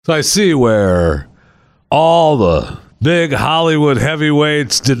So I see where all the big Hollywood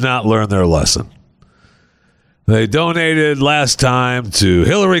heavyweights did not learn their lesson. They donated last time to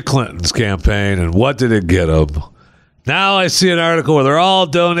Hillary Clinton's campaign, and what did it get them? Now I see an article where they're all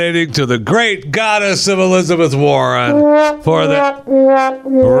donating to the great goddess of Elizabeth Warren for the...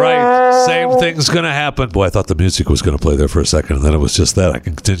 Right, same thing's going to happen. Boy, I thought the music was going to play there for a second, and then it was just that. I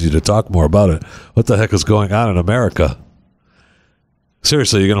can continue to talk more about it. What the heck is going on in America?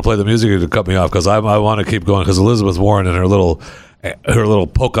 Seriously, you're going to play the music or to cut me off? Because I want to keep going, because Elizabeth Warren and her little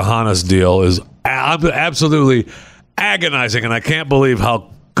Pocahontas deal is absolutely agonizing, and I can't believe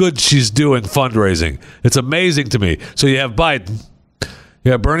how good she's doing fundraising. It's amazing to me. So you have Biden,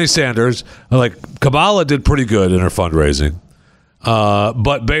 you have Bernie Sanders. Like, Kamala did pretty good in her fundraising,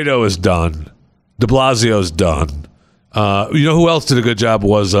 but Beto is done. De Blasio's done. You know who else did a good job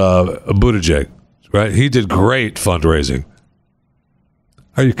was Buttigieg, right? He did great fundraising.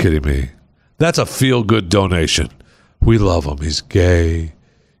 Are you kidding me? That's a feel-good donation. We love him. He's gay.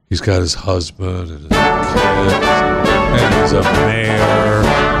 He's got his husband and his kids, and he's a mayor.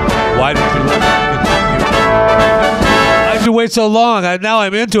 Why did you let him continue? Why did you wait so long? Now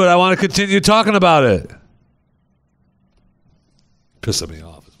I'm into it. I want to continue talking about it. Pissing me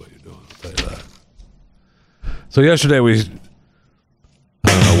off is what you're doing. I'll tell you that. So yesterday I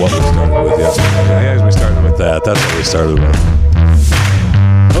don't know what we started with yesterday. I guess we started with that. That's what we started with.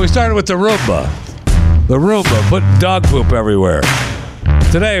 We started with the Roomba. The Roomba putting dog poop everywhere.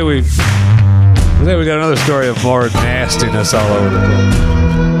 Today we got another story of more nastiness all over the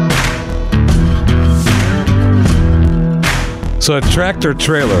place. So a tractor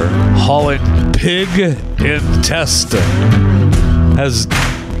trailer hauling pig intestine has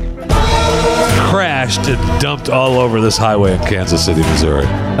crashed and dumped all over this highway in Kansas City, Missouri.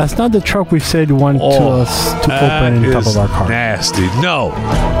 That's not the truck we said you want us to open in top of our car. Nasty. No,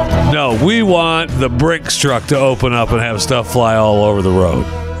 we want the Brinks truck to open up and have stuff fly all over the road.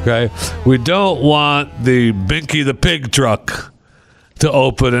 Okay? We don't want the Binky the pig truck to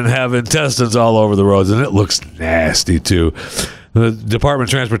open and have intestines all over the roads, and it looks nasty too. The Department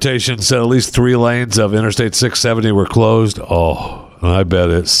of Transportation said at least 3 lanes of Interstate 670 were closed. Oh, I bet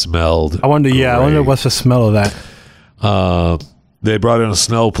it smelled. I wonder what's the smell of that. They brought in a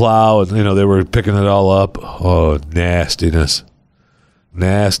snow plow, and they were picking it all up. Oh, nastiness.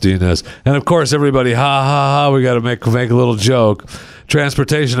 And of course, everybody, ha ha ha, we got to make a little joke.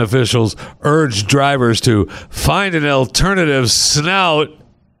 Transportation officials urged drivers to find an alternative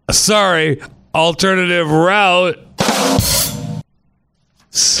alternative route.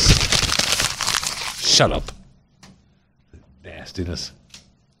 Shut up. Nastiness.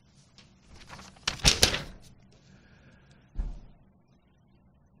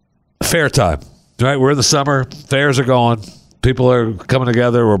 Fair time, right? We're in the summer. Fairs are going. People are coming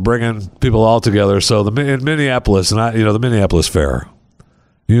together. We're bringing people all together. So in Minneapolis, the Minneapolis Fair.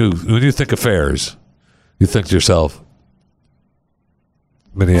 When you think of fairs, you think to yourself,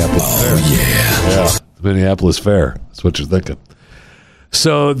 Minneapolis Fair. Yeah, the Minneapolis Fair. That's what you're thinking.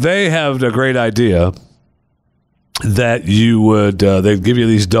 So they have a great idea that you would they'd give you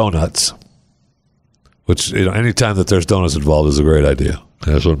these donuts, which anytime that there's donuts involved is a great idea.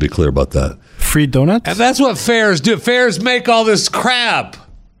 I just want to be clear about that. Free donuts? And that's what fairs do. Fairs make all this crap.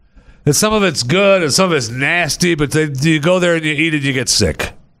 And some of it's good and some of it's nasty, but you go there and you eat it, you get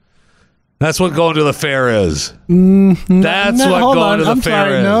sick. That's what going to the fair is. That's what going to the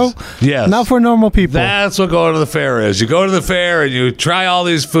fair is. No. Yes. Not for normal people. That's what going to the fair is. You go to the fair and you try all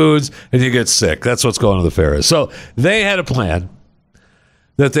these foods and you get sick. That's what's going to the fair is. So they had a plan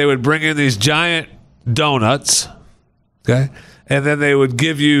that they would bring in these giant donuts, okay? And then they would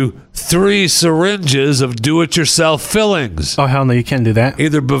give you 3 syringes of do-it-yourself fillings. Oh, hell no, you can't do that.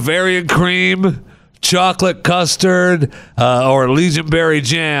 Either Bavarian cream, chocolate custard, or Lingonberry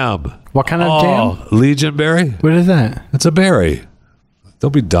jam. What kind of jam? Lingonberry. What is that? It's a berry.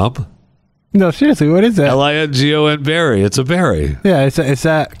 Don't be dumb. No, seriously, what is that? Lingon berry. It's a berry. Yeah, is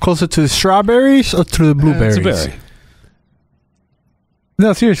that closer to the strawberries or to the blueberries? It's a berry.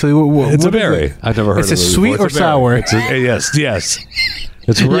 No, seriously. It's a berry. I've never heard of it. Is it sweet or sour? Yes.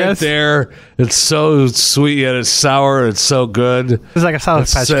 It's right there. It's so sweet yet it's sour. It's so good. It's like a Sour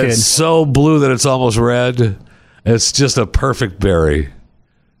Patch Kid. It's so blue that it's almost red. It's just a perfect berry.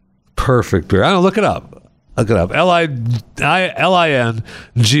 Perfect berry. I don't know, look it up. Lingon.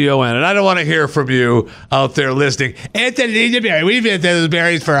 And I don't want to hear from you out there listening. It's a Lingonberry. We've been those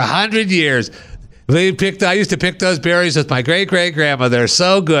berries for 100 years. I used to pick those berries with my great-great-grandma. They're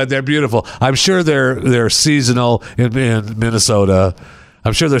so good. They're beautiful. I'm sure they're seasonal in Minnesota.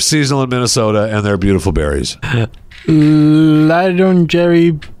 And they're beautiful berries.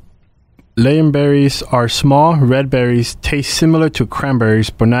 Lingonberries are small, red berries, taste similar to cranberries,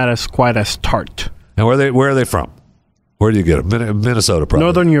 but not as quite as tart. And where are they from? Where do you get them? Minnesota, probably.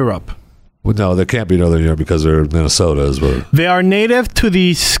 Northern Europe. Well, no, they can't be Northern Europe because they're in Minnesota as well. They are native to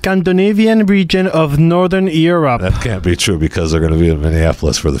the Scandinavian region of Northern Europe. That can't be true because they're going to be in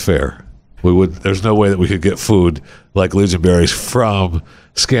Minneapolis for the fair. There's no way that we could get food like lingonberries from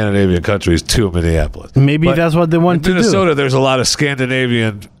Scandinavian countries to Minneapolis. Maybe that's what they want to do. In Minnesota, there's a lot of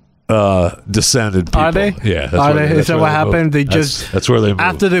Scandinavian descended people. Are they? Yeah. Is that what happened? That's where they moved.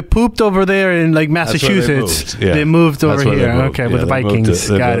 After they pooped over there in like Massachusetts, they moved over here. Okay, with the Vikings.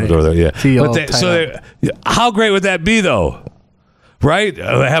 Got it. Over there, yeah. How great would that be, though? Right?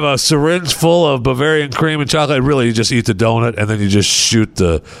 Have a syringe full of Bavarian cream and chocolate. Really, you just eat the donut and then you just shoot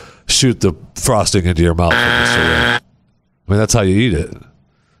the frosting into your mouth with the syringe. I mean, that's how you eat it.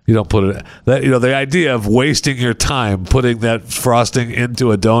 You don't put it. The idea of wasting your time putting that frosting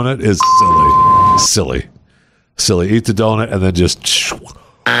into a donut is silly. Eat the donut and then just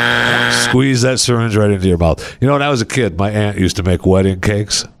squeeze that syringe right into your mouth. When I was a kid, my aunt used to make wedding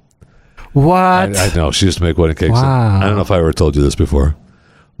cakes. What? I know she used to make wedding cakes. Wow. I don't know if I ever told you this before,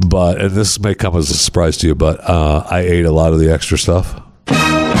 and this may come as a surprise to you, but I ate a lot of the extra stuff.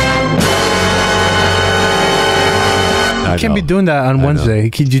 You can't be doing that on Wednesday.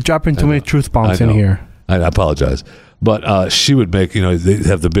 You're dropping too many truth bombs in here. I apologize. But she would make, they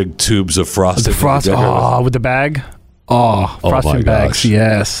have the big tubes of frosting. With the bag? Frosting bags,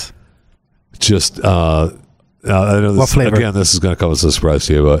 yes. Just, I know what flavor? Again, this is going to come as a surprise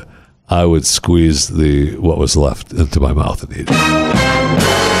to you, but I would squeeze what was left into my mouth and eat it.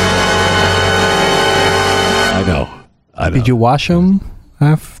 I know. Did you wash them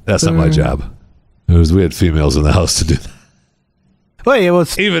after? That's not my job. We had females in the house to do that. Well, it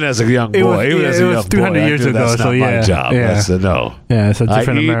was even as a young boy. It was 300 years ago. That's not my job. Yeah. That's no. Yeah, it's a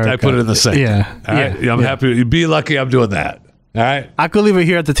different America. I put it in the sink. Yeah. All right? I'm happy. You be lucky I'm doing that. All right. I could leave it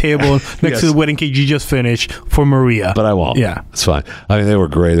here at the table next to the wedding cake you just finished for Maria. But I won't. Yeah. It's fine. I mean, they were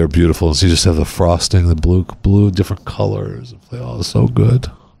great. They're beautiful. So you just have the frosting, the blue, different colors. Oh, it's so good.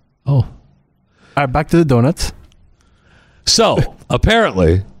 Oh. All right, back to the donuts. So,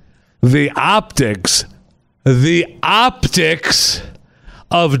 apparently, the optics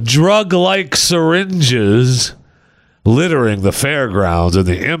of drug-like syringes littering the fairgrounds and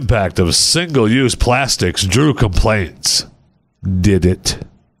the impact of single-use plastics drew complaints. Did it?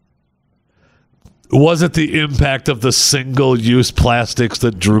 Was it the impact of the single-use plastics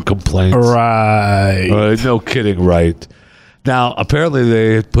that drew complaints? Right. No kidding, right. Now, apparently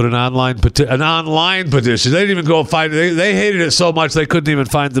they put an online petition. They didn't even go find it. They hated it so much they couldn't even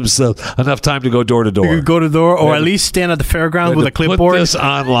find themselves enough time to go door to door. You could go to door or at least stand at the fairground with a clipboard. Put this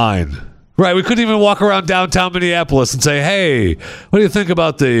online. Right. We couldn't even walk around downtown Minneapolis and say, hey, what do you think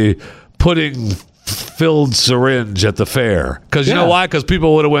about the pudding-filled syringe at the fair? Because you know why? Because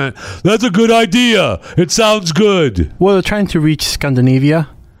people would have went, that's a good idea. It sounds good. Well, they're trying to reach Scandinavia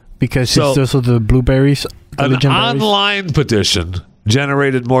because it's also the blueberries. An online petition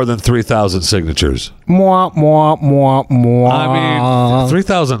generated more than 3,000 signatures. Mwah, mwah, mwah, mwah. I mean,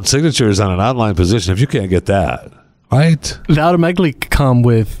 3,000 signatures on an online petition, if you can't get that, right? They automatically come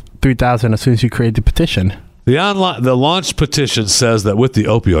with 3,000 as soon as you create the petition. The launch petition says that with the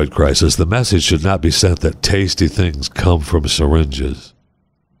opioid crisis, the message should not be sent that tasty things come from syringes.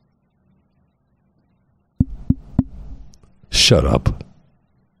 Shut up.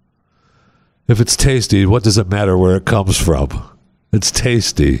 If it's tasty, what does it matter where it comes from? It's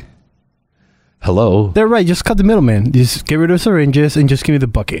tasty. Hello? They're right. Just cut the middleman. Just get rid of syringes and just give me the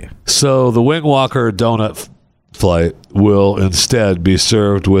bucket. So the Wing Walker donut flight will instead be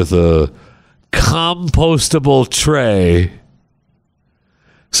served with a compostable tray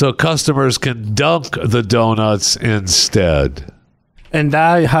so customers can dunk the donuts instead. And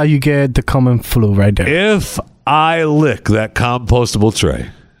that's how you get the common flu right there. If I lick that compostable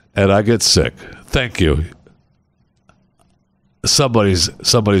tray and I get sick, thank you. Somebody's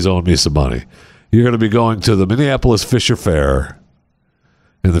owing me some money. You're going to be going to the Minneapolis Fisher Fair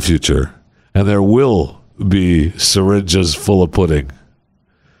in the future, and there will be syringes full of pudding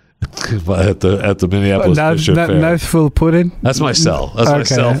at the Minneapolis Fisher Fair. That's full of pudding? That's my cell. That's my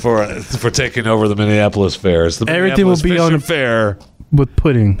cell for taking over the Minneapolis Fair. It's the Everything Minneapolis will be Fisher on Fair with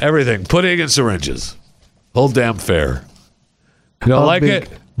pudding. Everything. Pudding and syringes. Whole damn fair. You don't like it?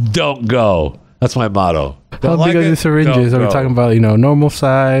 Don't go. That's my motto. How big are the syringes? Are we talking about, normal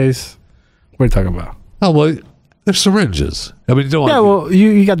size? What are you talking about? Oh, well, they're syringes. I mean, you don't want. Yeah, well,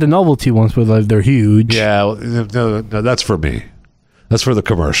 you got the novelty ones, but they're huge. Yeah, no, that's for me. That's for the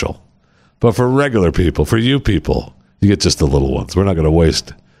commercial. But for regular people, for you people, You get just the little ones. We're not going to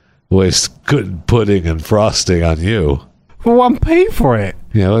waste good pudding and frosting on you. Well, I'm paying for it.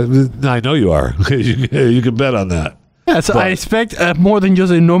 I know you are. You can bet on that. Yeah, so I expect more than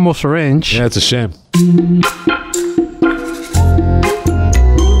just a normal syringe. Yeah, it's a shame.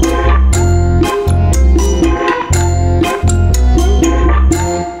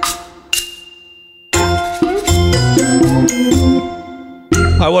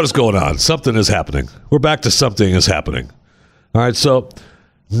 All right, what is going on? Something is happening. We're back to something is happening. All right, so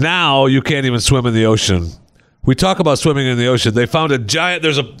now you can't even swim in the ocean. We talk about swimming in the ocean. They found a giant.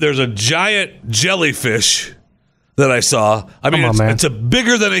 There's a giant jellyfish that I saw. I mean, it's a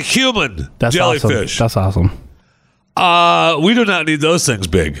bigger than a human jellyfish. Awesome. That's awesome. We do not need those things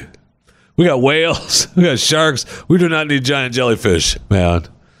big. We got whales. We got sharks. We do not need giant jellyfish, man.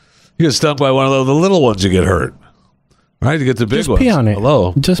 You get stung by one of the little ones, you get hurt. Right, to get the big ones. Just pee on it.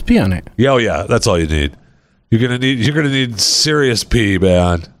 Hello. Just pee on it. Yeah, oh yeah, that's all you need. You're gonna need serious pee,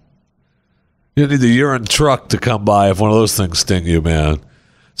 man. You need the urine truck to come by if one of those things sting you, man.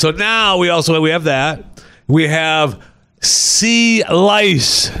 So now we have that. We have sea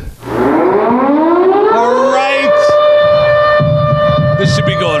lice. All right. This should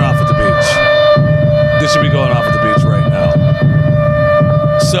be going off at the beach. This should be going off at the beach right now.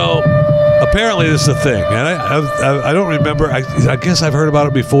 So apparently this is a thing, and I don't remember. I guess I've heard about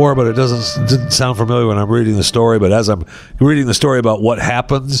it before, but it didn't sound familiar when I'm reading the story. But as I'm reading the story about what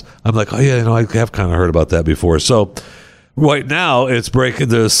happens, I'm like, oh yeah, I have kind of heard about that before. So right now, it's breaking.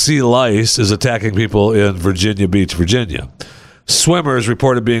 The sea lice is attacking people in Virginia Beach, Virginia. Swimmers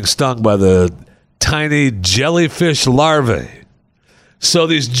reported being stung by the tiny jellyfish larvae. So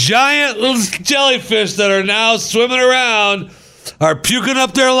these giant little jellyfish that are now swimming around are puking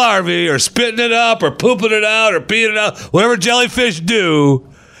up their larvae or spitting it up or pooping it out or peeing it out, whatever jellyfish do,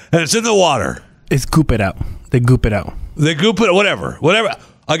 and it's in the water. It's goop it out. They goop it out. They goop it, whatever.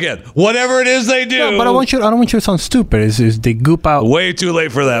 Again, whatever it is they do. No, but I don't want you to sound stupid. Is they goop out. Way too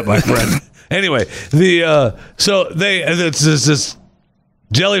late for that, my friend. Anyway, it's this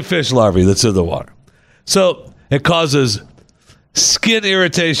jellyfish larvae that's in the water. So it causes skin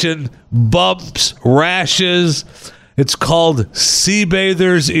irritation, bumps, rashes. It's called sea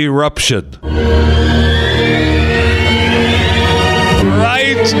bather's eruption.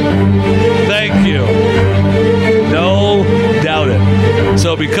 Right? Thank you. No doubt it.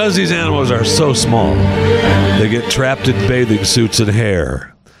 So because these animals are so small, they get trapped in bathing suits and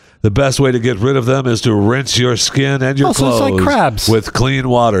hair. The best way to get rid of them is to rinse your skin and your clothes it's like crabs. With clean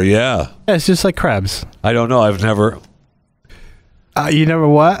water. Yeah, it's just like crabs. I don't know. I've never... you never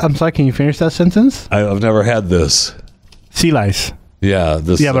what? I'm sorry, can you finish that sentence? I've never had this. Sea lice. Yeah,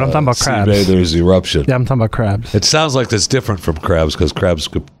 but I'm talking about crabs. Sea bather's eruption. Yeah, I'm talking about crabs. It sounds like it's different from crabs because crabs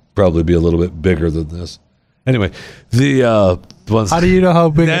could probably be a little bit bigger than this. Anyway, the ones... How do you know how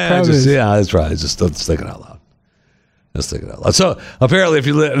big a crab is? Yeah, that's right. Just thinking out loud. So apparently,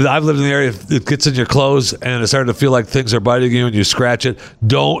 I've lived in the area, if it gets in your clothes and it's starting to feel like things are biting you and you scratch it,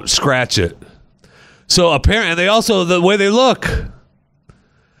 don't scratch it. So apparently, they also, the way they look...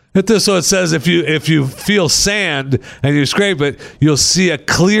 So it says if you feel sand and you scrape it, you'll see a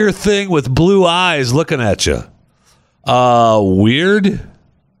clear thing with blue eyes looking at you. Weird.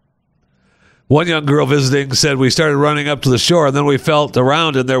 One young girl visiting said we started running up to the shore and then we felt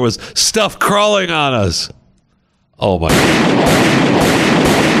around and there was stuff crawling on us. Oh my.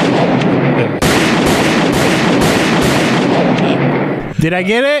 Did I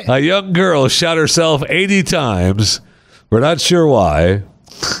get it? A young girl shot herself 80 times. We're not sure why.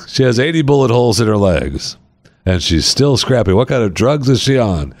 She has 80 bullet holes in her legs, and she's still scrappy. What kind of drugs is she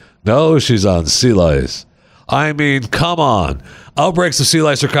on? No, she's on sea lice. I mean, come on. Outbreaks of sea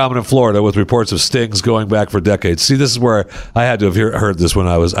lice are common in Florida, with reports of stings going back for decades. See, this is where I had to have heard this when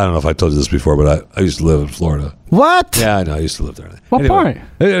I don't know if I told you this before, but I used to live in Florida. What? Yeah, I know. I used to live there. What part?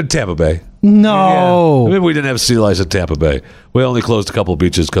 Tampa Bay. No. Yeah. I mean, we didn't have sea lice in Tampa Bay. We only closed a couple of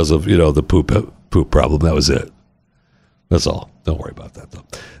beaches because of, the poop problem. That was it. That's all. Don't worry about that, though.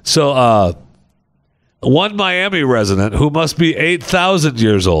 So, one Miami resident who must be 8,000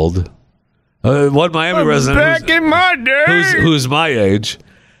 years old, one Miami resident back in my day, who's my age,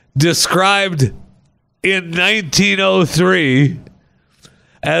 described in 1903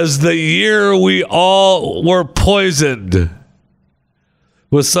 as the year we all were poisoned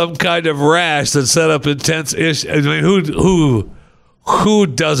with some kind of rash that set up intense issues. I mean, who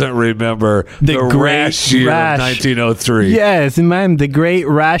doesn't remember the rash year of 1903? Yes, man, the great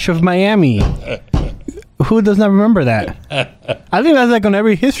rash of Miami. Who does not remember that? I think that's like on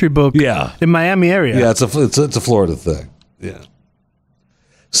every history book. Yeah. In Miami area. Yeah, it's a Florida thing. Yeah.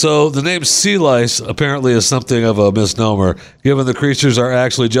 So the name sea lice apparently is something of a misnomer, given the creatures are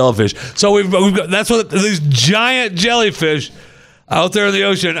actually jellyfish. So we've got, that's what these giant jellyfish out there in the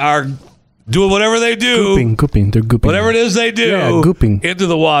ocean are doing whatever they do. Gooping. They're gooping. Whatever it is they do gooping into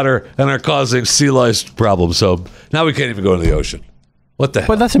the water and are causing sea lice problems. So now we can't even go to the ocean. What the hell?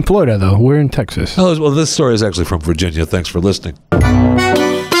 But that's in Florida, though. We're in Texas. Oh, well, this story is actually from Virginia. Thanks for listening.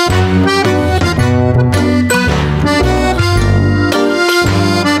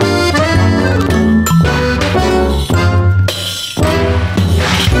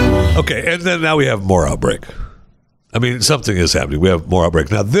 Okay, and then now we have more outbreak. I mean, something is happening. We have more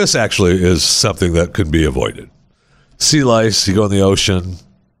outbreak. Now, this actually is something that can be avoided. Sea lice, you go in the ocean.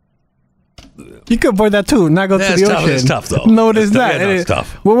 You could avoid that too, not go to the ocean. It's tough, though. No, it is not. It's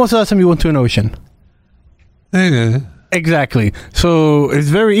tough. When was the last time you went to an ocean? Exactly. So it's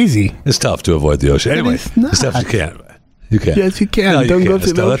very easy. It's tough to avoid the ocean. Anyway, it's tough. You can't. You can't. Yes, you can. No, Don't go to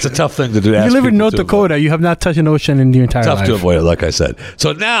the ocean. That's a tough thing to do. If you live in North Dakota, you have not touched an ocean in your entire life. Tough to avoid it, like I said.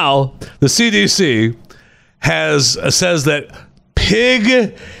 So now the CDC says that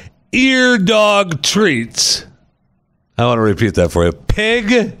pig ear dog treats. I want to repeat that for you.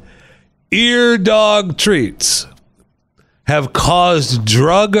 Pig ear dog treats have caused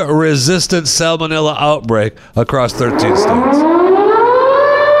drug-resistant salmonella outbreak across 13 states.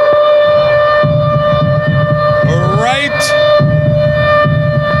 Right?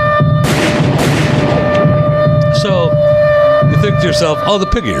 So you think to yourself, oh, the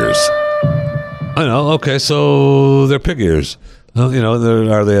pig ears. I know. Okay, so they're pig ears.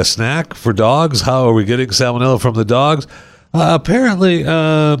 Are they a snack for dogs? How are we getting salmonella from the dogs? Apparently,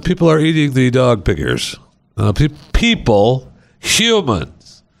 people are eating the dog pig ears.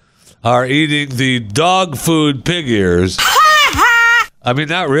 Humans, are eating the dog food pig ears. I mean,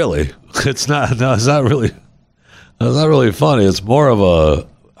 not really. It's not. No, it's not really. It's not really funny. It's more of a.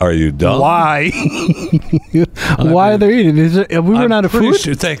 Are you dumb? Why? Why are they eating? Have we run out of food?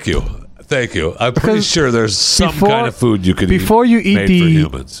 Sure, thank you. I'm pretty sure there's some kind of food you could eat before you eat made the for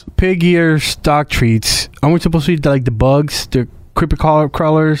humans. Pig ear stock treats. Aren't we supposed to eat like the bugs, the creepy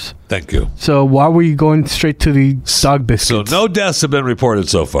crawlers? Thank you. So why were you going straight to the dog biscuits? So no deaths have been reported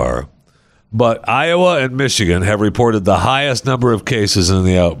so far, but Iowa and Michigan have reported the highest number of cases in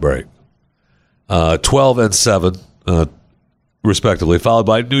the outbreak, 12 and 7. Respectively, followed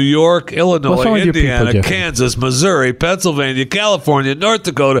by New York, Illinois, Indiana, people, Kansas, Missouri, Pennsylvania, California, North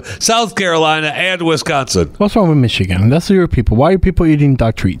Dakota, South Carolina, and Wisconsin. What's wrong with Michigan? That's your people. Why are people eating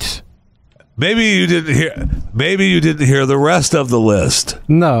dog treats? Maybe you didn't hear the rest of the list.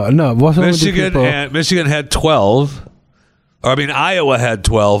 No. What's wrong with the people? Michigan had 12. Iowa had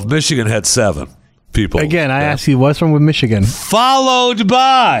 12. Michigan had 7 people. Again, I ask you, what's wrong with Michigan? Followed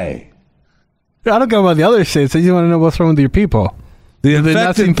by. I don't care about the other states. I just want to know what's wrong with your people. The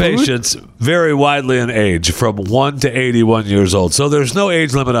infected patients vary widely in age, from 1 to 81 years old. So there's no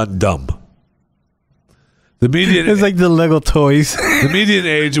age limit on dumb. The median it's like the Lego toys. The median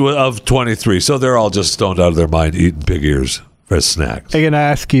age of 23. So they're all just stoned out of their mind eating pig ears for snacks. Again, I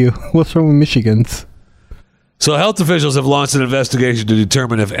ask you, what's wrong with Michigan's? So health officials have launched an investigation to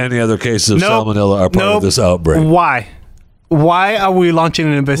determine if any other cases of salmonella are part of this outbreak. Why? Why are we launching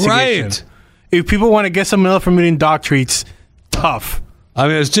an investigation? Right. If people want to get salmonella from eating dog treats, tough. I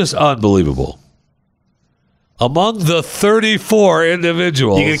mean, it's just unbelievable. Among the 34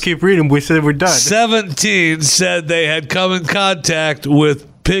 individuals... You're going to keep reading. We said we're done. 17 said they had come in contact with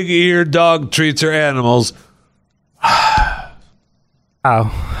pig-eared dog treats or animals. How?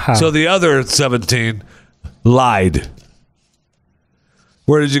 So the other 17 lied.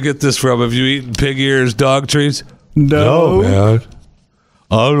 Where did you get this from? Have you eaten pig ears dog treats? No, man.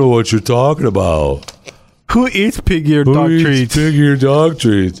 I don't know what you're talking about. Who eats pig-eared dog treats? Pig-eared dog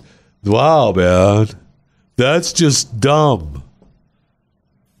treats. Wow, man. That's just dumb.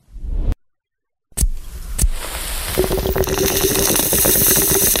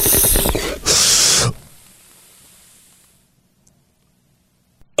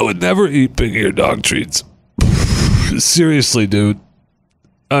 I would never eat pig-eared dog treats. Seriously, dude.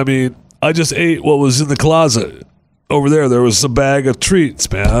 I mean, I just ate what was in the closet. Over there was a bag of treats,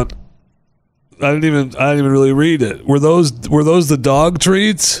 man. I didn't even really read it. Were those the dog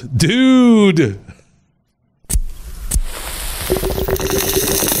treats? Dude.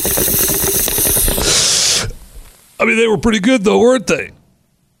 I mean, they were pretty good though, weren't they?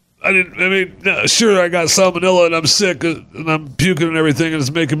 Sure, I got salmonella and I'm sick and I'm puking and everything and it's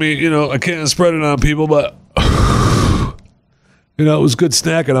making me, I can't spread it on people, but it was good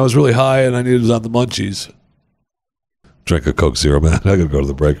snack and I was really high and I needed it on the munchies. Drink a Coke Zero, man. I gotta go to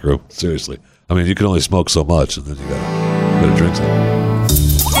the break room. Seriously. I mean, you can only smoke so much and then you gotta drink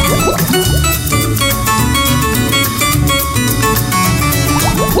something.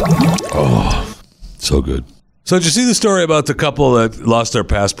 Oh, so good. So did you see the story about the couple that lost their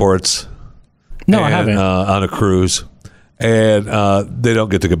passports? No, I haven't. On a cruise, and they don't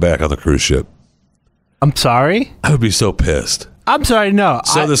get to get back on the cruise ship. I'm sorry? I would be so pissed. I'm sorry, no.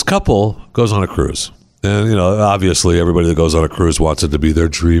 So this couple goes on a cruise. And, obviously everybody that goes on a cruise wants it to be their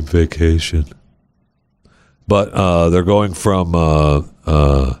dream vacation. But they're going from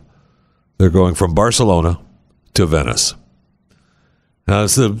Barcelona to Venice. Now,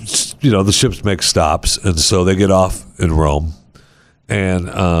 it's the ships make stops, and so they get off in Rome. And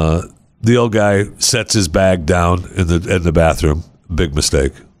the old guy sets his bag down in the bathroom. Big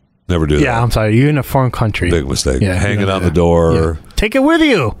mistake. Never do that. Yeah, I'm sorry. You're in a foreign country. Big mistake. Yeah, hang it on the door. Yeah. Take it with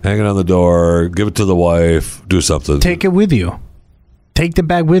you. Hang it on the door. Give it to the wife. Do something. Take it with you. Take the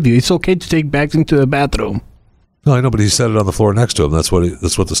bag with you. It's okay to take bags into the bathroom. No, I know, but he set it on the floor next to him. That's what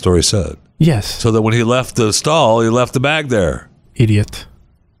the story said. Yes. So that when he left the stall, he left the bag there. Idiot.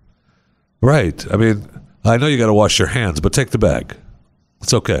 Right. I mean, I know you got to wash your hands, but take the bag.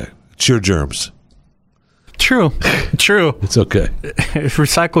 It's okay. It's your germs. True. It's okay.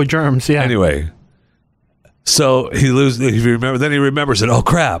 Recycle germs, yeah. Anyway, so he remembers it. Oh,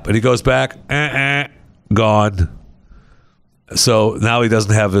 crap. And he goes back. Gone. So now he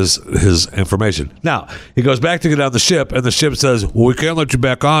doesn't have his information. Now, he goes back to get on the ship, and the ship says, well, we can't let you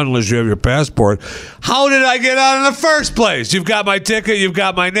back on unless you have your passport. How did I get on in the first place? You've got my ticket. You've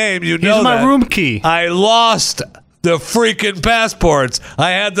got my name. You know Here's my room key. I lost the freaking passports.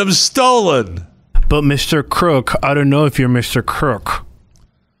 I had them stolen. But Mr. Crook, I don't know if you're Mr. Crook.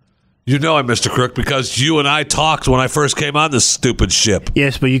 You know I'm Mr. Crook because you and I talked when I first came on this stupid ship.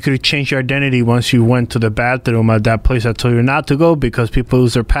 Yes, but you could have changed your identity once you went to the bathroom at that place I told you not to go because people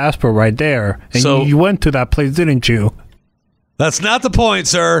lose their passport right there. And So- you went to that place, didn't you? That's not the point,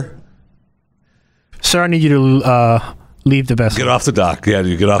 sir. Sir, I need you to leave the vessel. Get off the dock. Yeah,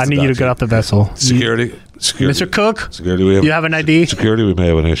 you get off the dock. I need you to get off the vessel. Security. Mr. Cook, Security, you have an ID? Security, we may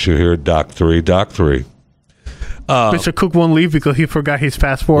have an issue here. Dock 3. Mr. Cook won't leave because he forgot his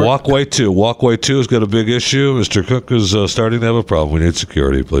passport. Walkway 2. Walkway 2 has got a big issue. Mr. Cook is starting to have a problem. We need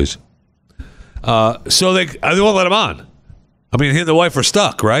security, please. So they won't let him on. I mean, he and the wife are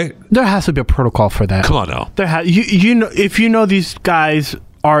stuck, right? There has to be a protocol for that. Come on now. You know, if you know these guys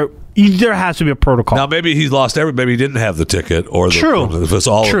are, there has to be a protocol. Now, maybe he lost maybe he didn't have the ticket or if it's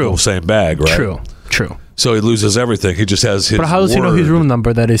all in the same bag, right? True. So he loses everything. He just has his But how does he know his room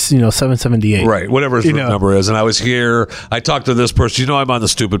number that is, 778? Right, whatever his room number is. And I was here. I talked to this person. I'm on the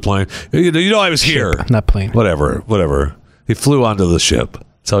stupid plane. You know I was here. Not plane. Whatever. He flew onto the ship.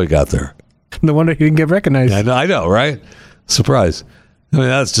 That's how he got there. No wonder he didn't get recognized. I know, right? Surprise. I mean,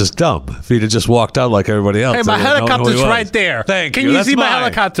 that's just dumb. If he'd have just walked out like everybody else. Hey, my helicopter's right there. Thank you. Can you That's see my mine.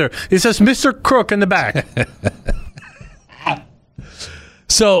 helicopter? It says Mr. Crook in the back.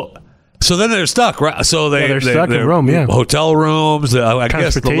 So then they're stuck, right? So they're stuck in Rome, yeah. Hotel rooms. I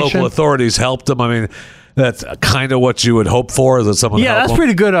guess the local authorities helped them. I mean, that's kind of what you would hope for, that someone help that's them.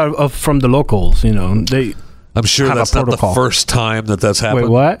 pretty good from the locals. I'm sure that's not the first time that's happened.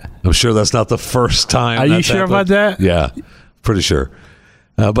 Wait, what? I'm sure that's not the first time. Are you sure about that? Yeah, pretty sure.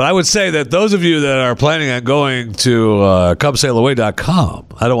 But I would say that those of you that are planning on going to ComeSailAway.com,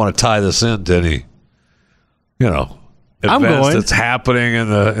 I don't want to tie this into any, events that's happening in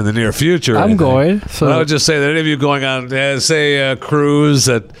the near future. I'm going. So but I would just say that any of you going on, say, a cruise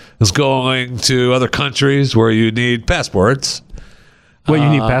that is going to other countries where you need passports. Wait, you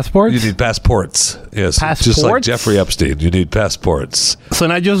need passports? You need passports. Yes. Passports? Just like Jeffrey Epstein, you need passports. So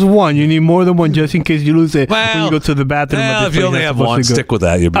not just one. You need more than one just in case you lose it when you go to the bathroom. Well, if you only have one, stick with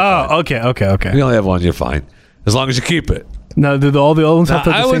that. You'll be fine. Okay. If you only have one, you're fine. As long as you keep it. Now, do all the other ones have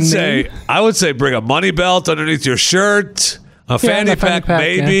the same name? I would say bring a money belt underneath your shirt. A fanny pack,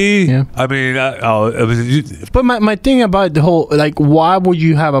 maybe. Yeah. I mean, but my thing about the whole, why would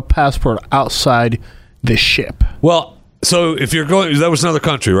you have a passport outside the ship? Well, so if you're going, that was another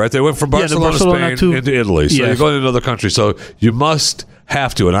country, right? They went from Barcelona Spain into Italy. So you're going to another country. So you must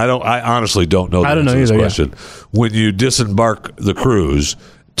have to, and I honestly don't know the answer to this question. Yeah. When you disembark the cruise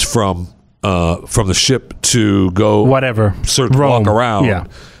from the ship to go walk around,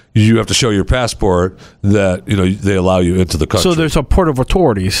 you have to show your passport that they allow you into the country. So there's a port of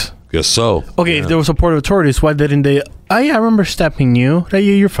authorities. Guess so. Okay, if there was a port of authorities, why didn't they? I remember stepping you.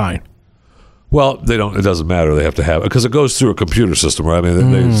 You're fine. Well, they don't. It doesn't matter. They have to have it because it goes through a computer system, right? I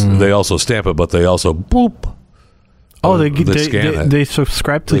mean, they also stamp it, but they also boop. Oh, they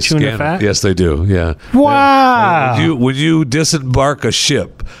subscribe to Tuna Fat? Yes, they do. Yeah. Wow. When you disembark a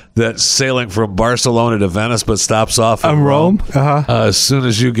ship that's sailing from Barcelona to Venice but stops off in Rome. As soon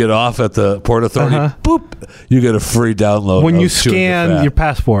as you get off at the Port Authority, boop, you get a free download. When you scan your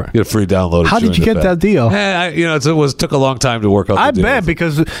passport. You get a free download. How did you get that deal? It took a long time to work out the deal. I bet,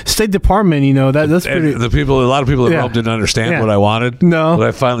 because State Department, that's pretty... A lot of people in Rome didn't understand what I wanted. No. But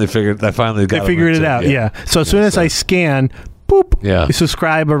I finally figured it out. Yeah. So as soon as I scan... Boop. Yeah. You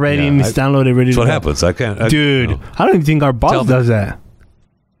subscribe already and it's downloaded ready to go. That's what happens. Dude, I don't even think our boss does that.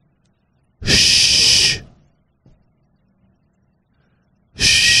 Shh.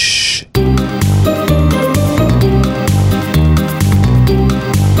 Shh. All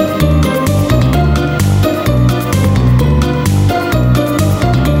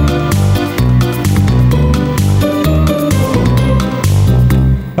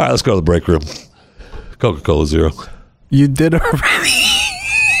right, let's go to the break room. Coca-Cola Zero. You did already.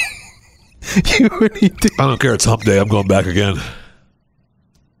 You already did. I don't care. It's hump day. I'm going back again.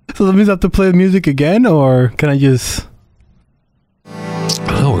 So that means I have to play the music again, or can I just...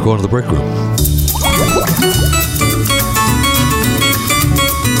 No, we're going to the break room.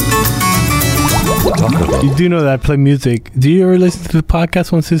 You do know that I play music. Do you ever listen to the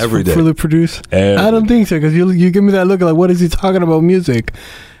podcast once it's fully produced? I don't think so, because you give me that look like, what is he talking about music?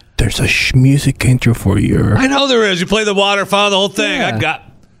 There's a music intro for you. I know there is. You play the waterfall, the whole thing. Yeah. I got...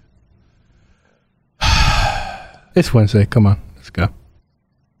 It's Wednesday. Come on. Let's go.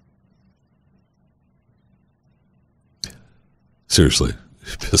 Seriously.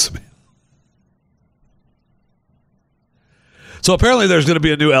 You're pissing me. So apparently there's going to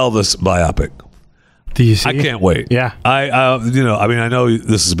be a new Elvis biopic. Do you see? I can't wait. Yeah. I know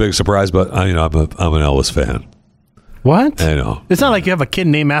this is a big surprise, but I'm an Elvis fan. What? I know. It's not like you have a kid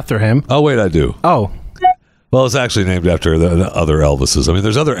named after him. Oh, wait, I do. Oh. Well, it's actually named after the other Elvises. I mean,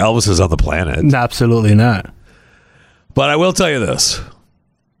 there's other Elvises on the planet. Absolutely not. But I will tell you this.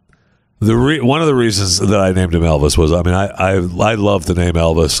 One of the reasons that I named him Elvis was, I love the name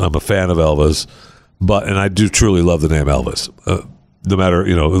Elvis. I'm a fan of Elvis. And I do truly love the name Elvis. No matter,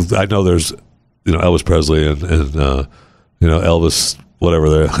 I know there's, Elvis Presley and Elvis, whatever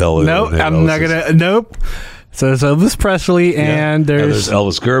the hell. Nope, I'm not going to, nope. So there's Elvis Presley and there's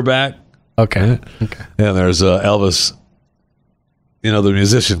Elvis Gerback. Okay. And there's Elvis, the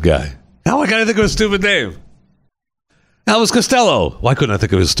musician guy. How I gotta think of a stupid name? Elvis Costello. Why couldn't I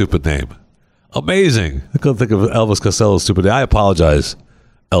think of his stupid name? Amazing. I couldn't think of Elvis Costello's stupid name. I apologize,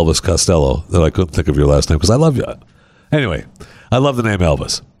 Elvis Costello, that I couldn't think of your last name because I love you. Anyway, I love the name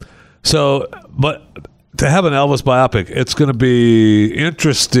Elvis. So, but to have an Elvis biopic, it's going to be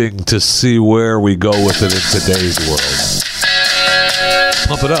interesting to see where we go with it in today's world.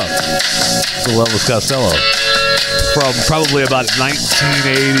 Pump it up. Little Elvis Costello. From probably about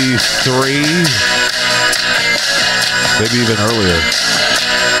 1983. Maybe even earlier.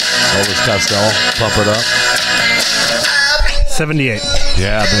 Elvis Costello. Pump it up. 78.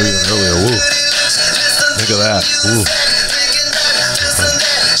 Yeah, maybe even earlier. Woo. Think of that. Woo.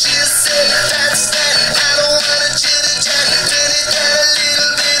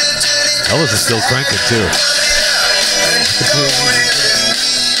 Elvis is still cranking too.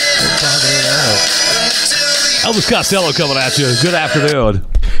 Elvis Costello coming at you. Good afternoon.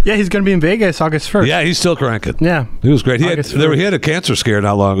 Yeah, he's going to be in Vegas August 1st. Yeah, he's still cranking. Yeah. He was great. He had a cancer scare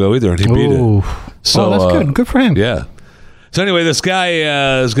not long ago either, and he beat it. So that's good. Good for him. Yeah. So anyway, this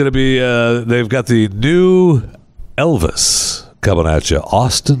guy is going to be, they've got the new Elvis coming at you.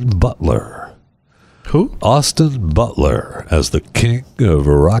 Austin Butler. Who? Austin Butler as the king of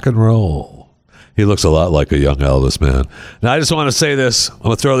rock and roll. He looks a lot like a young Elvis, man. Now, I just want to say this. I'm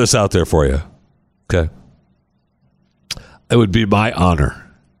going to throw this out there for you. Okay? It would be my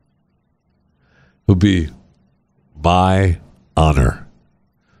honor. It would be my honor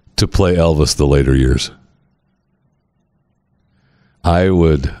to play Elvis the later years. I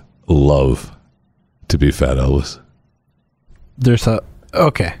would love to be Fat Elvis.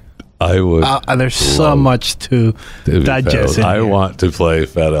 Okay. I would. There's so much to digest. I want to play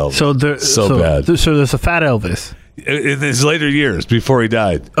Fat Elvis. So bad. So there's a Fat Elvis in his later years before he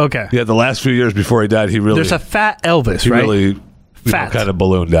died. Okay. Yeah, the last few years before he died, there's a Fat Elvis, right? He really fat. Kind of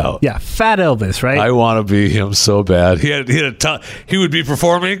ballooned out. Yeah, Fat Elvis, right? I want to be him so bad. He would be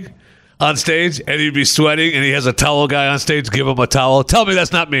performing on stage and he'd be sweating and he has a towel guy on stage. Give him a towel. Tell me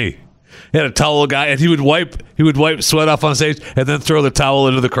that's not me. He had a towel guy, and he would wipe sweat off on stage, and then throw the towel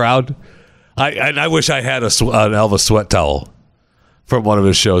into the crowd. I wish I had an Elvis sweat towel from one of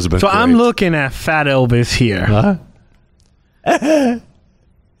his shows. So great. I'm looking at Fat Elvis here, and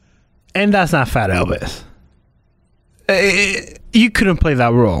that's not Fat Elvis. You couldn't play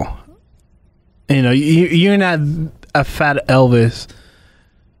that role. You're not a Fat Elvis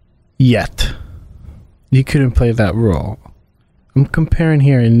Yet. You couldn't play that role. I'm comparing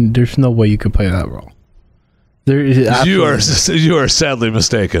here, and there's no way you could play that role. You are sadly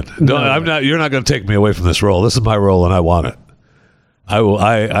mistaken. No, I'm not. You're not going to take me away from this role. This is my role, and I want it.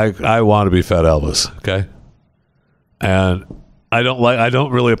 I want to be Fat Elvis. Okay, and I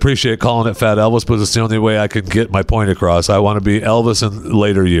don't really appreciate calling it Fat Elvis, but it's the only way I can get my point across. I want to be Elvis in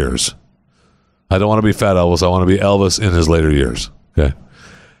later years. I don't want to be Fat Elvis. I want to be Elvis in his later years. Okay,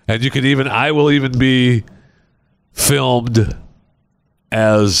 and I will even be filmed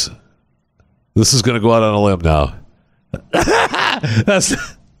as. This is going to go out on a limb now.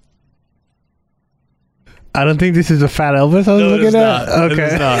 I don't think this is a Fat Elvis I was looking at. Okay.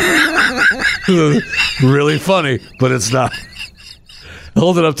 It is not. Really funny, but it's not.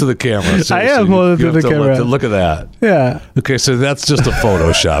 Hold it up to the camera. I am holding it to the camera. Look at that. Yeah. Okay, so that's just a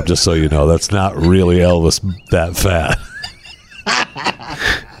Photoshop, just so you know. That's not really Elvis that fat.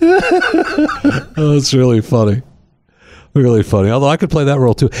 Oh, it's really funny. Really funny. Although I could play that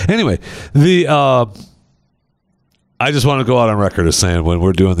role too. Anyway, I just want to go out on record as saying when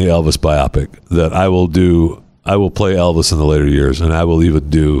we're doing the Elvis biopic that I will play Elvis in the later years, and I will even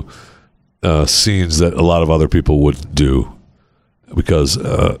do scenes that a lot of other people wouldn't do because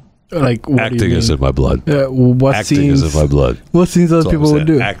acting is in my blood. Acting is in my blood. What scenes other people would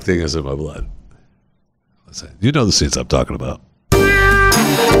do? Acting is in my blood. You know the scenes I'm talking about.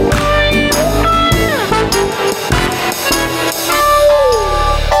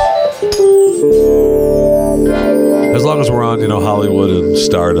 As long as we're on, Hollywood and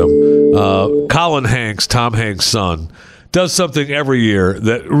stardom, Colin Hanks, Tom Hanks' son, does something every year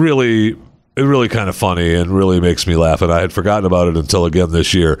that really kind of funny and really makes me laugh. And I had forgotten about it until again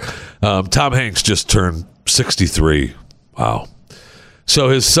this year. Tom Hanks just turned 63. Wow. So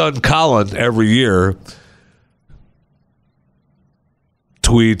his son Colin every year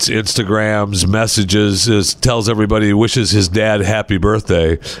tweets, Instagrams, messages, tells everybody he wishes his dad happy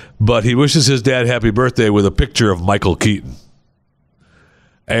birthday, but he wishes his dad happy birthday with a picture of Michael Keaton.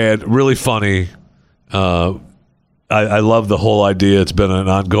 And really funny. I love the whole idea. It's been an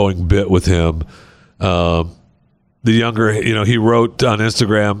ongoing bit with him. The younger, he wrote on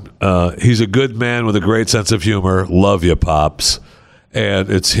Instagram, he's a good man with a great sense of humor. Love you, Pops.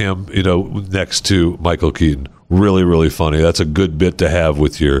 And it's him, next to Michael Keaton. Really, really funny. That's a good bit to have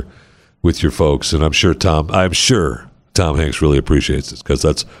with your folks, and I'm sure Tom Hanks really appreciates it because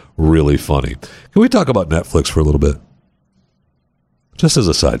that's really funny. Can we talk about Netflix for a little bit? Just as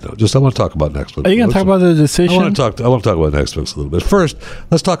a side note, I want to talk about Netflix. Are you going to talk about the decision? I want to talk about Netflix a little bit. First,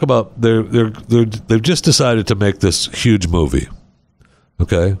 let's talk about they've just decided to make this huge movie,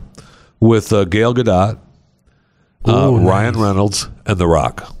 okay, with Gail Gadot, Ryan Reynolds, and The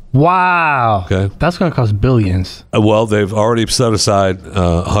Rock. Wow. Okay. That's going to cost billions. Well, they've already set aside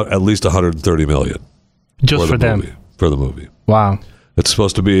at least $130 million. Just for them? For the movie. Wow. It's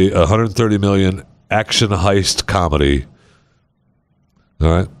supposed to be $130 million action heist comedy. All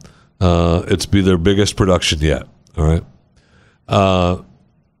right. It's be their biggest production yet. All right.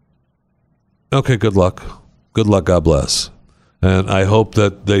 Okay, good luck. Good luck, God bless. And I hope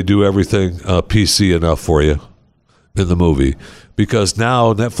that they do everything PC enough for you in the movie. Because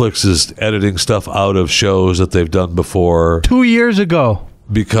now Netflix is editing stuff out of shows that they've done before. 2 years ago.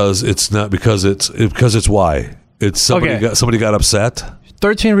 Because it's why. It's somebody got upset.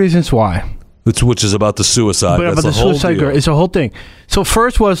 13 Reasons Why. Which is about the suicide. But about the suicide girl. It's a whole thing. So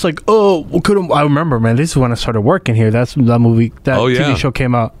first was like, I remember, man, this is when I started working here. That's that movie, TV show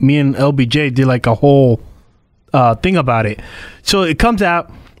came out. Me and LBJ did like a whole thing about it. So it comes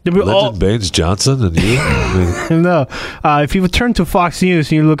out. Lyndon Baines Johnson and you? No. If you turn to Fox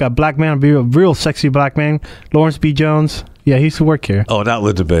News and you look at black man, be a real sexy black man, Lawrence B. Jones. Yeah, he used to work here. Oh, not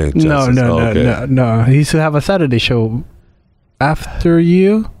Lyndon Baines Johnson. No. He used to have a Saturday show after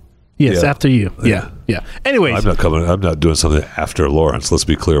you. Yes, after you. Yeah. Anyways. I'm not doing something after Lawrence. Let's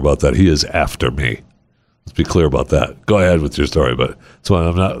be clear about that. He is after me. Let's be clear about that. Go ahead with your story, but that's why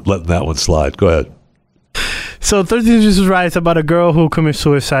I'm not letting that one slide. Go ahead. So 13 Reasons Why is about a girl who commits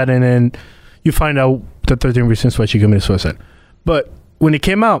suicide, and then you find out the 13 reasons why she committed suicide. But when it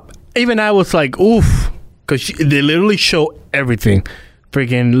came out, even I was like, oof, because they literally show everything.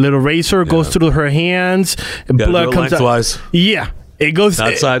 Freaking little razor goes through her hands, and blood comes lengthwise. out. Yeah, it goes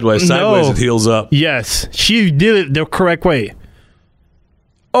not sideways. Sideways, it heals up. Yes, she did it the correct way.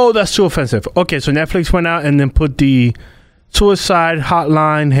 Oh, that's too offensive. Okay, so Netflix went out and then put the suicide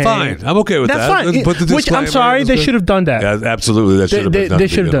hotline. Hey, fine, I'm okay with that's that. Fine. Put the which I'm sorry, they should have done that. Yeah, absolutely, that should have been done. They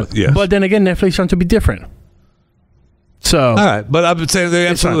should have done. Yes. But then again, Netflix trying to be different. So all right, but I'm saying they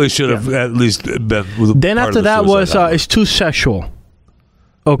absolutely should have at least been. Then after that was it's too sexual.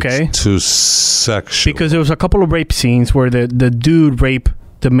 Okay. It's too sexual. Because there was a couple of rape scenes where the dude raped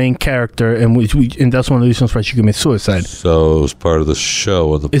the main character, and that's one of the reasons why she committed suicide. So it was part of the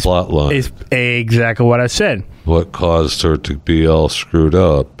show and the plot line. It's exactly what I said. What caused her to be all screwed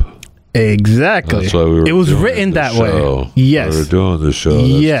up? Exactly. That's why we were. It was written that way. Yes. We were doing the show. That's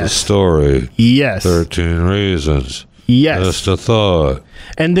yes. the story. Yes. 13 Reasons. Yes. Just a thought.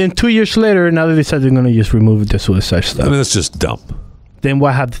 And then 2 years later, now they decided they're going to just remove the suicide stuff. I mean, it's just dumb. Then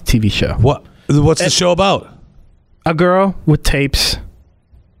what have the TV show? What's the show about? A girl with tapes.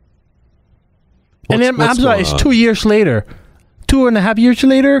 And then I'm sorry, it's 2 years later. 2.5 years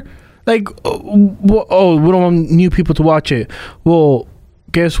later? Like, we don't want new people to watch it. Well,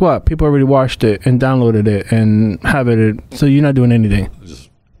 guess what? People already watched it and downloaded it and have it. So you're not doing anything.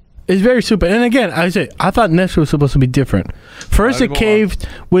 It's very stupid. And again, I thought Netflix was supposed to be different. First, it caved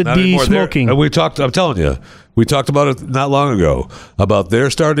with the smoking. And I'm telling you, we talked about it not long ago, about they're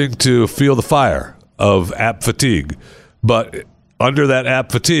starting to feel the fire of app fatigue. But under that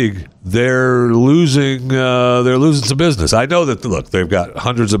app fatigue, they're losing some business. I know that, look, they've got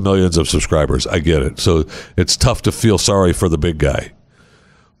hundreds of millions of subscribers. I get it. So it's tough to feel sorry for the big guy.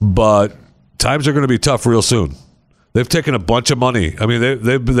 But times are going to be tough real soon. They've taken a bunch of money. I mean,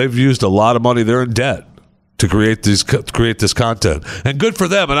 they've used a lot of money. They're in debt to create this content. And good for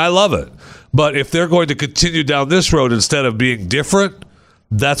them, and I love it. But if they're going to continue down this road instead of being different,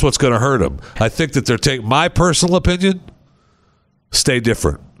 that's what's going to hurt them. I think that they're taking, my personal opinion, stay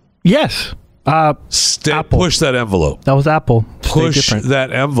different. Yes. Apple. Push that envelope. That was Apple. Push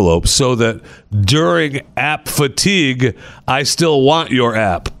that envelope so that during app fatigue, I still want your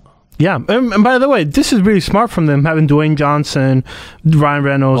app. Yeah. And by the way, this is really smart from them, having Dwayne Johnson, Ryan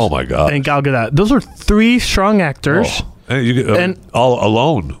Reynolds, oh my God, and Gal Gadot. Those are three strong actors. Oh. And all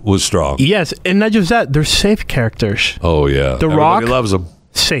alone was strong. Yes. And not just that, they're safe characters. Oh, yeah. The Rock loves them.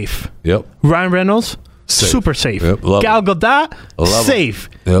 Safe. Yep. Ryan Reynolds, safe. Super safe. Yep. Gal Gadot, safe.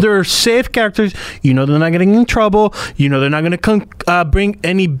 Yep. They're safe characters. You know they're not getting in trouble. You know they're not going to bring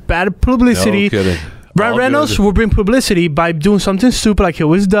any bad publicity. No kidding. Ryan Reynolds will bring publicity by doing something stupid like he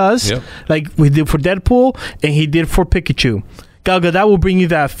always does. Yep. Like we did for Deadpool and he did for Pikachu. Gal Gadot will bring you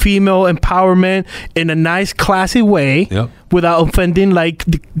that female empowerment in a nice, classy way without offending like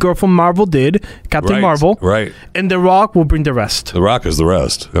the girl from Marvel did, Captain Marvel. Right. And The Rock will bring the rest. The Rock is the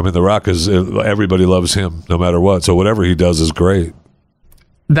rest. I mean, The Rock is, everybody loves him no matter what. So whatever he does is great.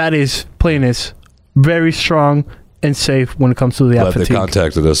 That is, plain is, very strong and safe when it comes to the app fatigue. They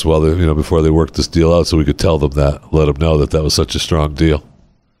contacted us before they worked this deal out so we could tell them that, let them know that was such a strong deal.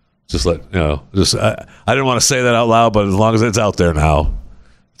 I didn't want to say that out loud, but as long as it's out there now,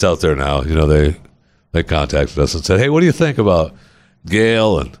 it's out there now. You know, they contacted us and said, "Hey, what do you think about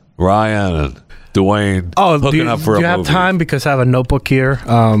Gail and Ryan and Dwayne hooking up for a movie?" Do you have time? Because I have a notebook here.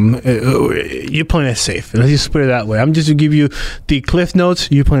 You're playing it safe. Let's just put it that way. I'm just to give you the cliff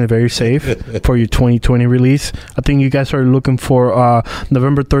notes. You're playing it very safe for your 2020 release. I think you guys are looking for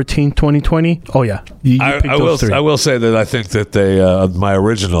November 13, 2020. Oh yeah, I will say that I think that they my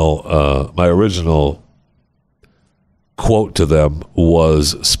original quote to them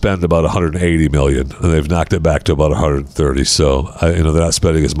was spend about 180 million, and they've knocked it back to about 130. So they're not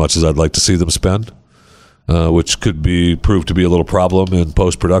spending as much as I'd like to see them spend, which could prove to be a little problem in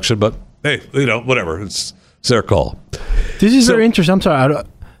post production. But hey, whatever, it's their call. This is very interesting. I'm sorry,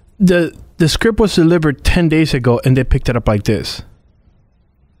 the script was delivered 10 days ago, and they picked it up like this.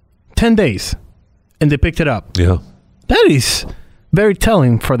 10 days, and they picked it up. Yeah, that is very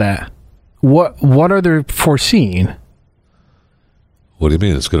telling for that. What are they foreseeing? What do you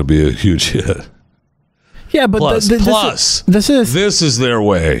mean? It's going to be a huge hit. Yeah, but this is their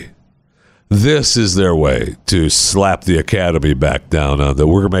way. This is their way to slap the Academy back down on that.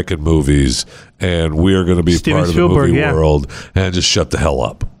 We're making movies and we're going to be part of the movie world and just shut the hell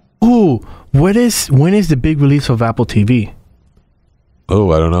up. Ooh, when is the big release of Apple TV?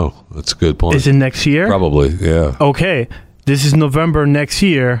 Oh, I don't know. That's a good point. Is it next year? Probably, yeah. Okay, this is November next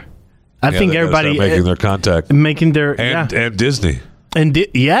year. I think everybody making their contact, and Disney. And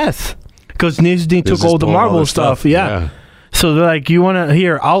yes, because Disney took all the Marvel stuff. Yeah. So they're like, you want to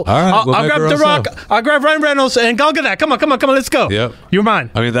hear? I'll grab The Rock. I'll grab Ryan Reynolds and Gal Gadot. Come on, let's go. Yep. You're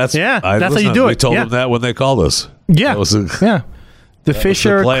mine. I mean, that's how you do it. We told them that when they called us. Yeah. The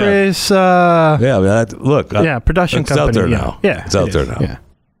Fisher, Chris. Production company. It's out there now. Yeah. It's out there now. Yeah.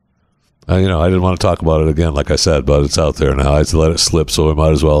 I didn't want to talk about it again, like I said, but it's out there now. I had to let it slip, so we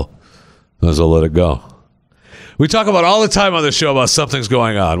might as well let it go. We talk about all the time on this show about something's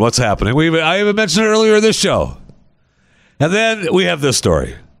going on, what's happening. I even mentioned it earlier in this show. And then we have this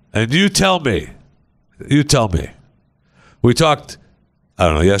story. And you tell me. We talked, I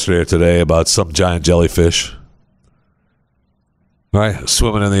don't know, yesterday or today about some giant jellyfish. Right?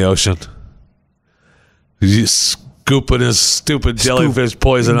 Swimming in the ocean. He's scooping his stupid jellyfish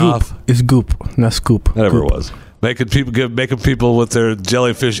poison off. It's goop, not scoop. Whatever goop. it was. Making people with their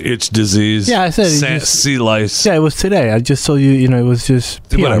jellyfish itch disease. Yeah, I said sea lice. Yeah, it was today. I just told you, it was just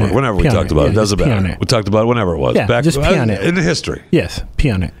whatever. Whenever we talked about it, doesn't matter. We talked about it whenever it was. Yeah, back just pee on it. In the history. Yes,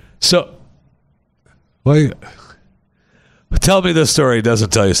 pee on it. So, tell me this story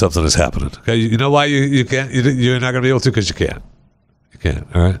doesn't tell you something is happening. Okay, you know why you can't? You're not going to be able to because you can't. You can't.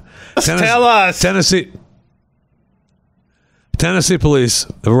 All right. Tell us. Tennessee police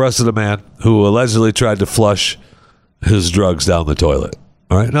have arrested a man who allegedly tried to flush his drugs down the toilet.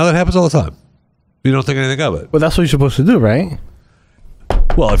 All right. Now that happens all the time. You don't think anything of it. Well, that's what you're supposed to do, right?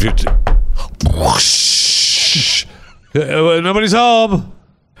 Well, if you're nobody's home.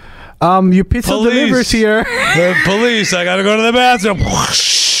 Your pizza delivers here. Police, I gotta go to the bathroom.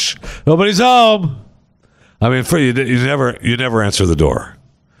 Nobody's home. I mean, for you never answer the door.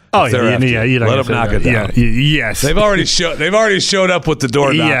 Oh yeah, you don't let them knock it down. Yeah, yes, they've already showed up with the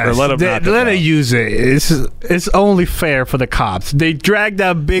door knocker. Yes, Let them knock it down. Let it use it. It's only fair for the cops. They drag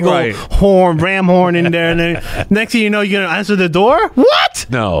that big Right. old ram horn in there, and then next thing you know, you're gonna answer the door. What?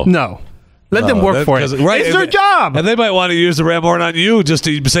 No. Let them work for it. Right, It's their job. And they might want to use the ram horn on you just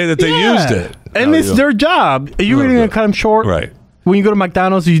to say that they used it. And it's their job. Are you really going to cut them short? Right. When you go to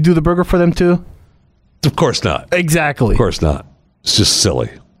McDonald's, do you do the burger for them too? Of course not. Exactly. Of course not. It's just silly.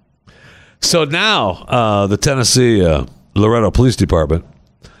 So now the Tennessee Loretto Police Department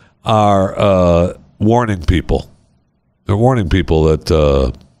are warning people. They're warning people that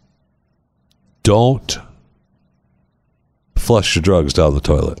don't flush your drugs down the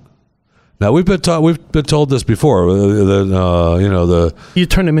toilet. Now we've been told this before. You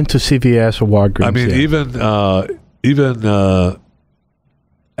turn them into CVS or Walgreens. I mean, even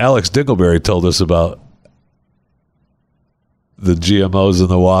Alex Lingonberry told us about the GMOs in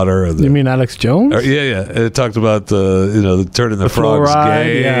the water. You mean Alex Jones? Yeah. It talked about turning the frogs fluoride,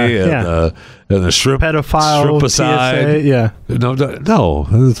 gay and the shrimp pedophile shrimpicide. TSA, yeah. No,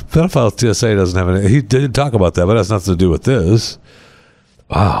 pedophile TSA doesn't have any. He did talk about that, but it has nothing to do with this.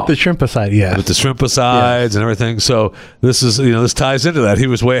 Wow. The shrimpicide, yeah. With the shrimpicides and everything. So this is, this ties into that. He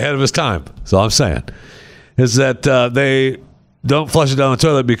was way ahead of his time. That's all I'm saying. Is that they don't flush it down the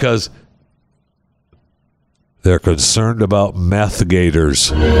toilet because they're concerned about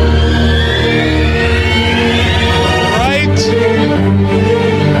Meth-Gators. Right?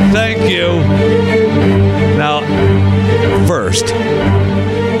 Thank you. Now, first,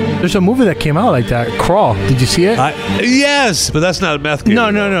 there's a movie that came out like that, Crawl. Did you see it? Yes, but that's not a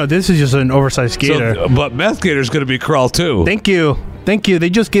Meth-Gator. No. This is just an oversized gator. So, but Meth-Gator's going to be Crawl too. Thank you.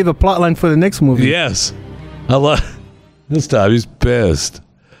 They just gave a plot line for the next movie. Yes. This time he's pissed.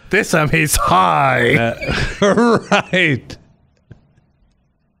 This time he's high. Right.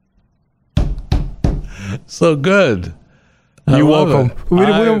 So good. You're welcome. We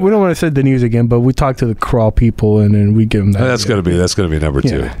don't want to say the news again, but we talk to the Crawl people and then we give them that. That's gonna be number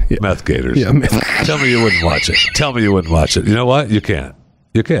 2. Yeah. Meth-Gators. Yeah. Tell me you wouldn't watch it. You know what? You can't.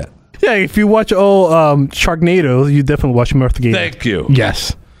 Yeah, if you watch Sharknado, you definitely watch Meth-Gator. Thank you.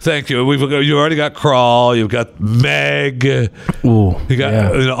 Yes. Thank you. You already got Crawl. You've got Meg. Ooh, you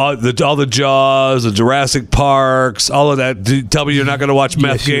got all the Jaws, the Jurassic Parks, all of that. Tell me you're not going to watch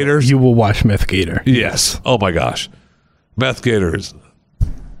Meth-Gators? You will watch Meth-Gator. Yes. Oh my gosh, Meth-Gators.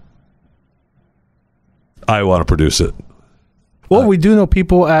 I want to produce it. Well, we do know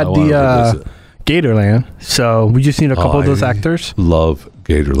people at the Gatorland, so we just need a couple of those actors. Love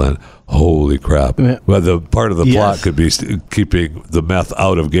Gatorland. Holy crap. Yeah. Well, the part of the plot could be keeping the meth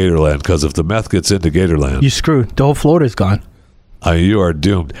out of Gatorland, because if the meth gets into Gatorland, you're screwed. The whole Florida's gone. You are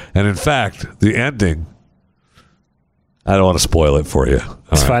doomed. And in fact, the ending, I don't want to spoil it for you.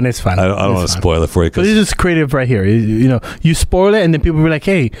 It's fine. I don't want to spoil it for you. But this is creative right here. You spoil it, and then people will be like,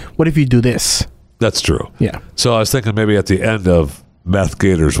 hey, what if you do this? That's true. Yeah. So I was thinking maybe at the end of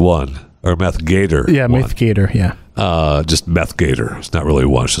Meth-Gators 1, or Meth-Gator. Yeah, 1. Meth-Gator, yeah. Just Meth-Gator. It's not really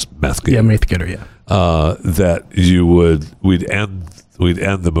one, it's just Meth-Gator. Yeah, Meth-Gator, yeah. That we'd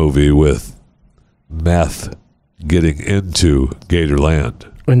end the movie with meth getting into Gatorland.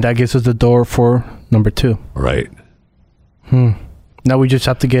 And that gives us the door for number 2. Right. Now we just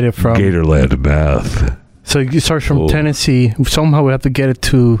have to get it from Gatorland meth. So you start from Tennessee. Somehow we have to get it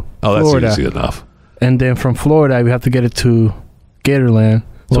to Florida. That's easy enough. And then from Florida we have to get it to Gatorland.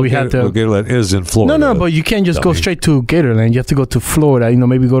 So we have to. Gatorland is in Florida. No, but you can't just go straight to Gatorland. You have to go to Florida.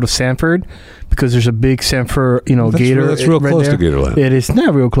 Maybe go to Sanford, because there's a big Sanford, Gator. That's real close to Gatorland. It is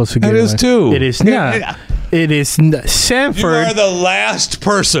not real close to Gatorland. It is too. It is not. It is Sanford. You are the last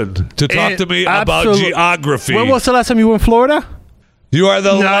person to talk to me about geography. When was the last time you were in Florida? You are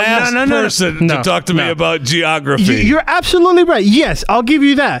the last person to talk to me about geography. You're absolutely right. Yes, I'll give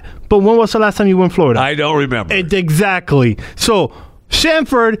you that. But when was the last time you were in Florida? I don't remember. Exactly. So,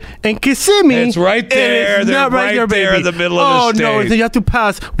 Sanford and Kissimmee. It's right there. They're right there in the middle of the state. Oh, no. You have to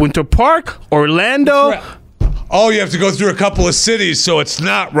pass Winter Park, Orlando. Oh, you have to go through a couple of cities, so it's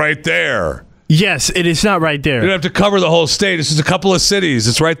not right there. Yes, it is not right there. You don't have to cover the whole state. It's just a couple of cities.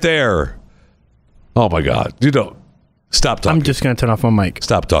 It's right there. Oh, my God. You don't. Stop talking. I'm just going to turn off my mic.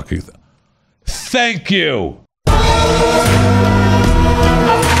 Stop talking. Thank you.